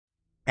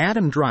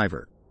Adam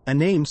Driver, a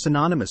name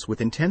synonymous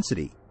with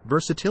intensity,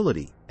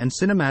 versatility, and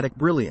cinematic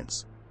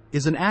brilliance,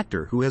 is an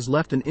actor who has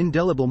left an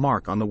indelible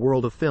mark on the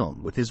world of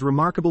film with his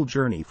remarkable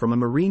journey from a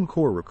Marine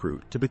Corps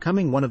recruit to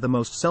becoming one of the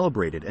most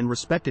celebrated and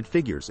respected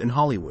figures in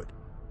Hollywood.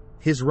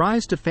 His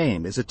rise to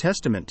fame is a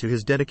testament to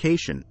his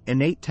dedication,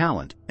 innate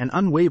talent, and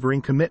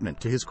unwavering commitment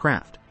to his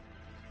craft.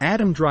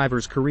 Adam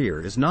Driver's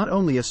career is not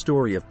only a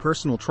story of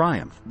personal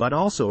triumph but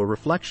also a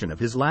reflection of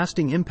his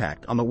lasting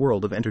impact on the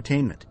world of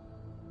entertainment.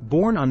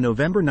 Born on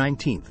November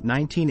 19,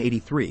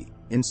 1983,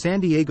 in San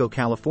Diego,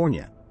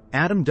 California,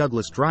 Adam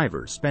Douglas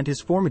Driver spent his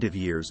formative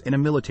years in a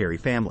military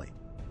family.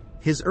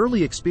 His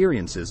early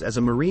experiences as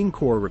a Marine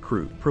Corps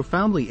recruit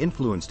profoundly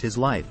influenced his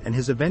life and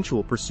his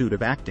eventual pursuit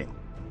of acting.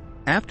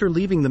 After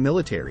leaving the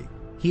military,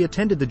 he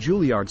attended the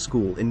Juilliard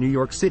School in New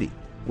York City,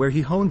 where he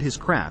honed his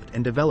craft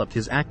and developed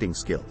his acting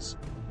skills.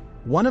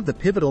 One of the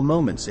pivotal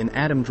moments in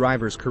Adam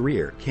Driver's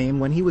career came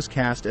when he was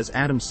cast as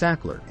Adam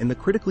Sackler in the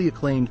critically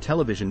acclaimed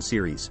television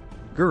series,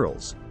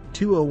 Girls,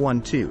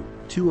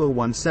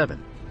 2012-2017,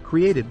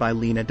 created by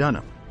Lena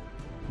Dunham.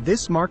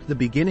 This marked the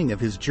beginning of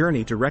his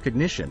journey to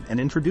recognition and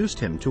introduced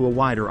him to a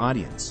wider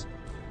audience.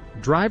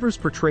 Driver's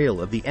portrayal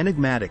of the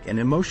enigmatic and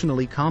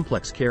emotionally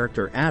complex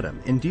character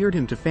Adam endeared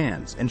him to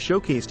fans and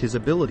showcased his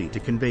ability to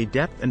convey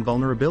depth and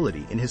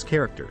vulnerability in his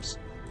characters.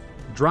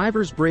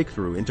 Driver's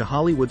breakthrough into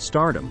Hollywood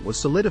stardom was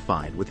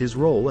solidified with his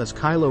role as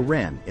Kylo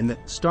Ren in the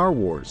Star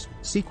Wars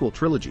sequel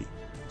trilogy,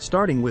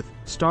 starting with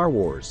Star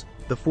Wars: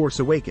 The Force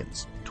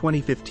Awakens,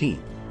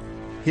 2015.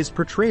 His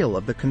portrayal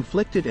of the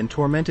conflicted and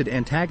tormented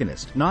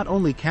antagonist not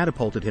only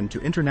catapulted him to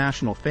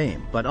international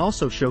fame but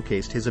also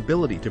showcased his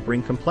ability to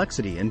bring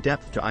complexity and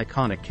depth to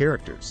iconic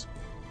characters.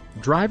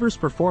 Driver's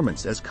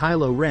performance as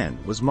Kylo Ren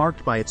was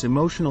marked by its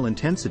emotional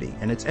intensity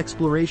and its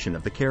exploration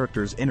of the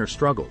character's inner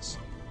struggles.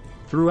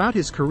 Throughout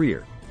his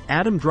career,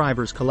 Adam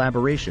Driver's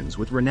collaborations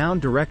with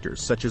renowned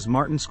directors such as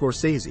Martin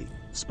Scorsese,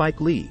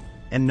 Spike Lee,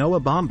 and Noah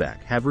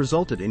Baumbach have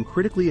resulted in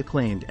critically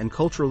acclaimed and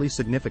culturally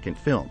significant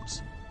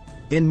films.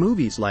 In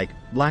movies like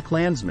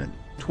BlacKkKlansman,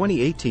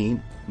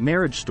 2018,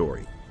 Marriage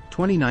Story,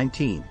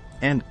 2019,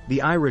 and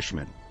The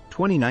Irishman,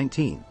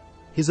 2019,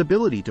 his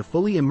ability to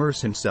fully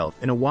immerse himself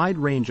in a wide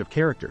range of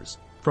characters,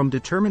 from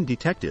determined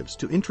detectives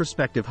to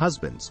introspective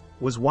husbands,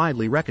 was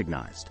widely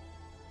recognized.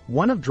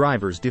 One of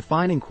Driver's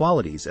defining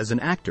qualities as an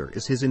actor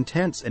is his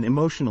intense and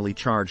emotionally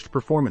charged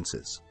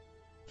performances.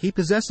 He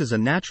possesses a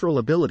natural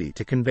ability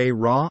to convey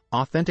raw,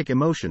 authentic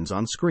emotions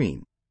on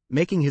screen,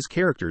 making his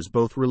characters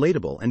both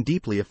relatable and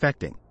deeply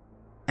affecting.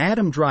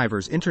 Adam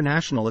Driver's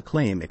international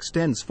acclaim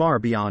extends far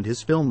beyond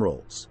his film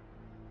roles.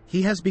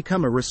 He has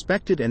become a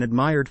respected and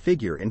admired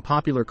figure in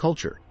popular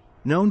culture,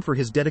 known for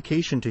his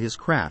dedication to his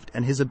craft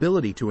and his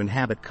ability to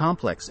inhabit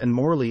complex and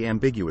morally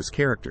ambiguous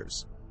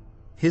characters.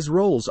 His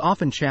roles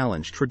often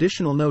challenge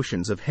traditional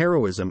notions of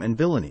heroism and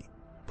villainy,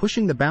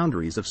 pushing the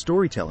boundaries of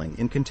storytelling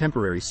in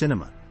contemporary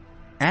cinema.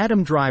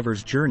 Adam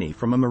Driver's journey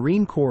from a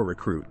Marine Corps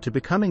recruit to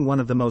becoming one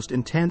of the most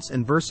intense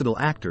and versatile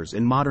actors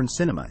in modern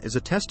cinema is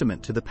a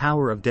testament to the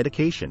power of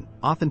dedication,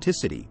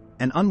 authenticity,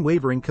 and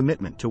unwavering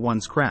commitment to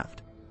one's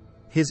craft.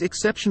 His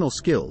exceptional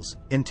skills,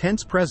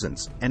 intense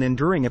presence, and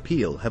enduring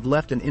appeal have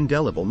left an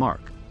indelible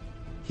mark.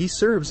 He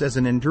serves as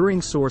an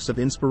enduring source of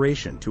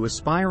inspiration to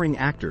aspiring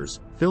actors,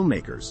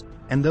 filmmakers,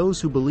 and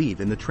those who believe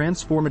in the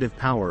transformative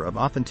power of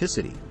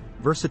authenticity,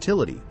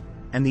 versatility,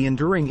 and the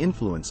enduring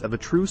influence of a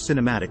true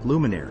cinematic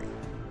luminary.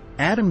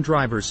 Adam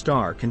Driver's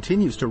star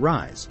continues to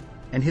rise,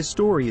 and his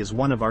story is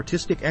one of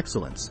artistic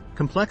excellence,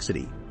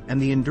 complexity,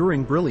 and the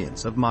enduring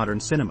brilliance of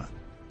modern cinema.